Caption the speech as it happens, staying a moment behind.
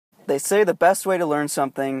They say the best way to learn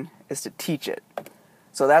something is to teach it.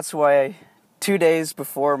 So that's why 2 days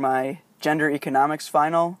before my gender economics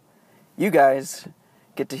final, you guys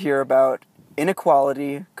get to hear about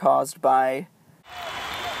inequality caused by...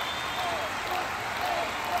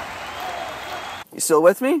 You still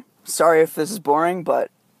with me? Sorry if this is boring, but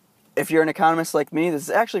if you're an economist like me, this is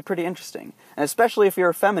actually pretty interesting. And especially if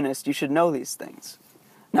you're a feminist, you should know these things.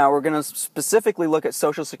 Now, we're going to specifically look at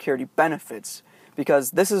Social Security benefits,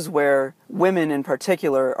 because this is where women in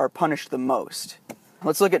particular are punished the most.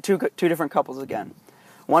 Let's look at two different couples again.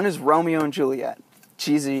 One is Romeo and Juliet.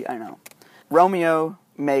 Cheesy, I know. Romeo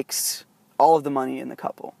makes all of the money in the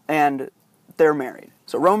couple, and they're married.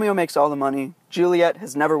 So Romeo makes all the money. Juliet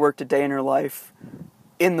has never worked a day in her life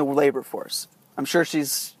in the labor force. I'm sure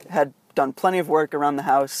she's done plenty of work around the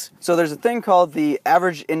house. So there's a thing called the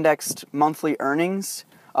average indexed monthly earnings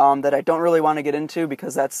that I don't really want to get into,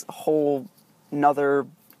 because that's a whole another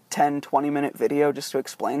 10-20 minute video just to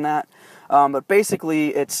explain that. But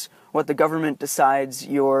basically it's what the government decides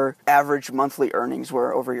your average monthly earnings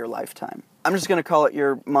were over your lifetime. I'm just going to call it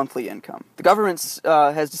your monthly income. The government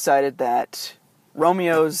has decided that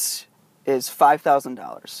Romeo's is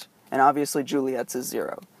 $5,000, and obviously Juliet's is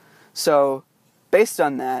 $0. So based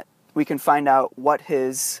on that, we can find out what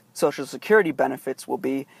his Social Security benefits will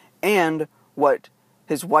be and what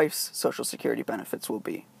his wife's Social Security benefits will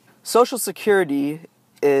be. Social Security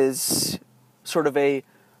is sort of a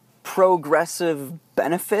progressive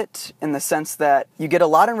benefit in the sense that you get a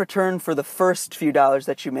lot in return for the first few dollars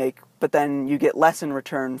that you make, but then you get less in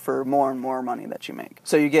return for more and more money that you make.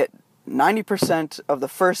 So you get 90% of the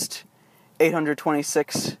first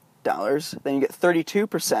 $826, then you get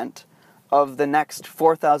 32% of the next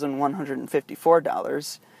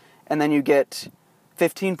 $4,154, and then you get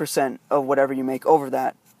 15% of whatever you make over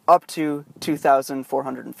that, up to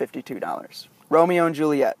 $2,452. Romeo and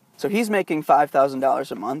Juliet. So he's making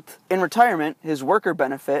 $5,000 a month. In retirement, his worker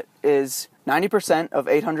benefit is 90% of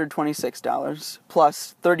 $826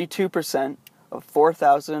 plus 32% of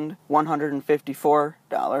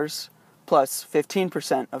 $4,154 plus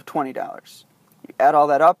 15% of $20. You add all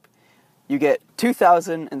that up, you get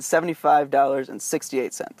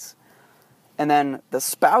 $2,075.68. And then the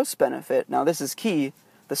spouse benefit, now this is key,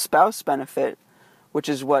 the spouse benefit, which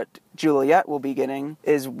is what Juliet will be getting,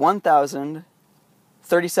 is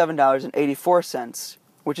 $1,037.84,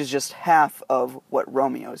 which is just half of what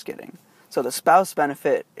Romeo is getting. So the spouse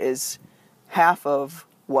benefit is half of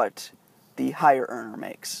what the higher earner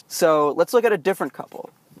makes. So let's look at a different couple.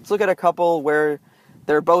 Let's look at a couple where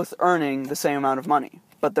they're both earning the same amount of money,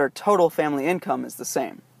 but their total family income is the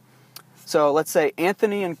same. So let's say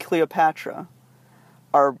Anthony and Cleopatra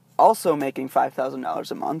are also making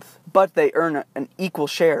 $5,000 a month, but they earn an equal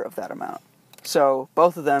share of that amount. So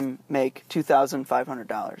both of them make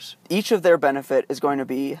 $2,500. Each of their benefit is going to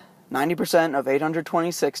be 90% of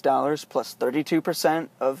 $826 plus 32%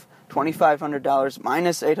 of $2,500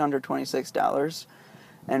 minus $826.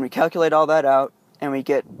 And we calculate all that out, and we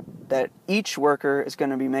get that each worker is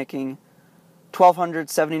going to be making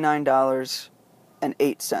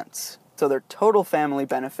 $1,279.08. So their total family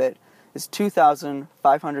benefit is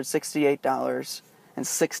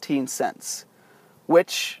 $2,568.16,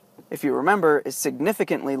 which, if you remember, is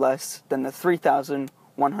significantly less than the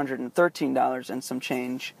 $3,113 and some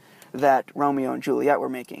change that Romeo and Juliet were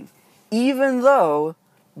making, even though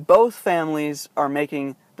both families are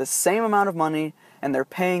making the same amount of money and they're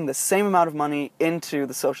paying the same amount of money into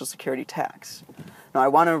the Social Security tax. Now, I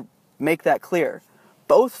want to make that clear.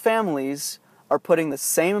 Both families are putting the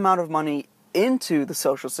same amount of money into the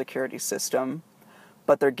Social Security system,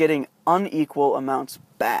 but they're getting unequal amounts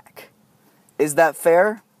back. Is that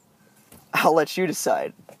fair? I'll let you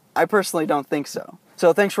decide. I personally don't think so.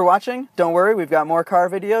 So thanks for watching. Don't worry, we've got more car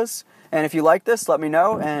videos. And if you like this, let me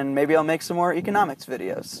know, and maybe I'll make some more economics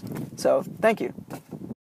videos. So, thank you.